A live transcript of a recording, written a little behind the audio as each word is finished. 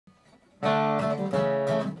When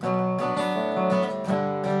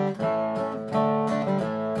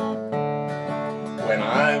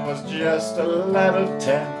I was just a lad of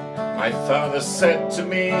 10, my father said to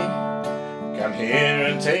me, "Come here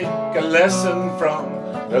and take a lesson from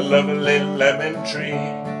the lovely lemon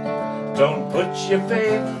tree. Don't put your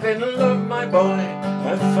faith in love, my boy,"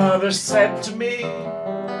 my father said to me.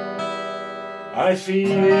 "I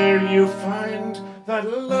fear you find that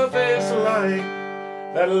love is like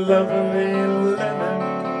that lovely lemon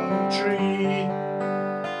tree."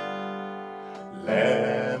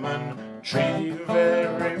 Lemon tree,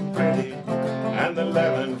 very pretty, and the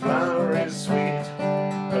lemon flower is sweet,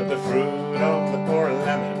 but the fruit of the poor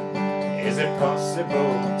lemon is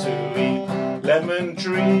impossible to eat. Lemon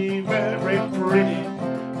tree, very pretty,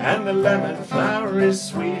 and the lemon flower is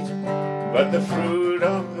sweet, but the fruit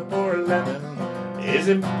of the poor lemon is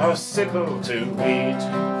impossible to eat.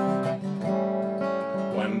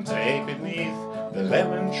 One day beneath the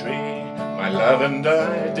lemon tree, my love and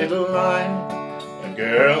I did lie. A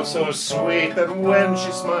girl so sweet that when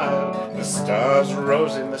she smiled, the stars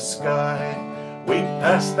rose in the sky. We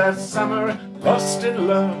passed that summer lost in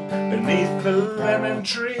love beneath the lemon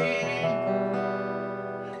tree.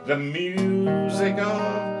 The music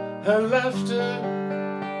of her laughter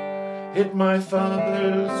hid my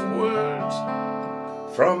father's words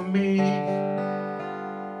from me.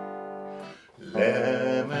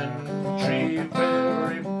 Lemon tree,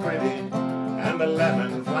 very pretty, and the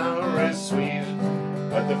lemon flower is sweet,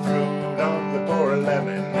 but the fruit of the poor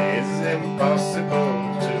lemon is impossible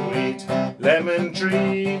to eat. Lemon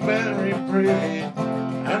tree, very pretty,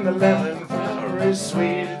 and the lemon flower is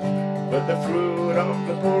sweet, but the fruit of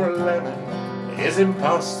the poor lemon is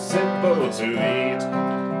impossible to eat.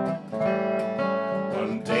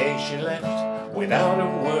 One day she left without a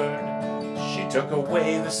word. She took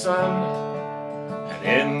away the sun, and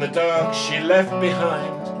in the dark she left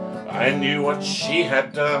behind. I knew what she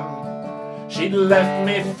had done. She'd left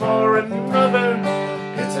me for another.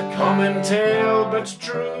 It's a common tale but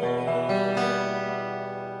true.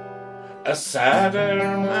 A sadder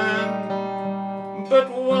man, but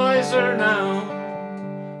wiser now,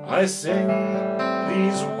 I sing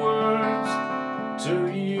these words to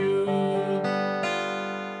you.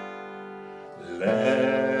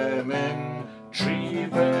 Lemon tree,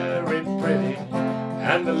 very pretty,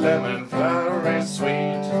 and the lemon flower is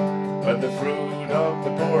sweet, but the fruit of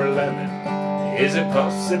the poor lemon is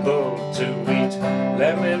impossible to eat.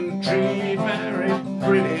 Lemon tree, very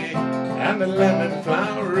pretty, and the lemon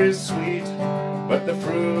flower is sweet, but the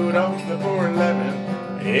fruit of the poor lemon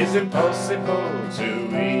is impossible to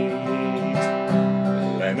eat.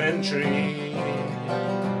 Lemon tree,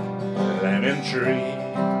 lemon tree,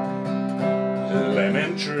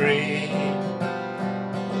 lemon tree,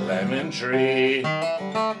 lemon tree.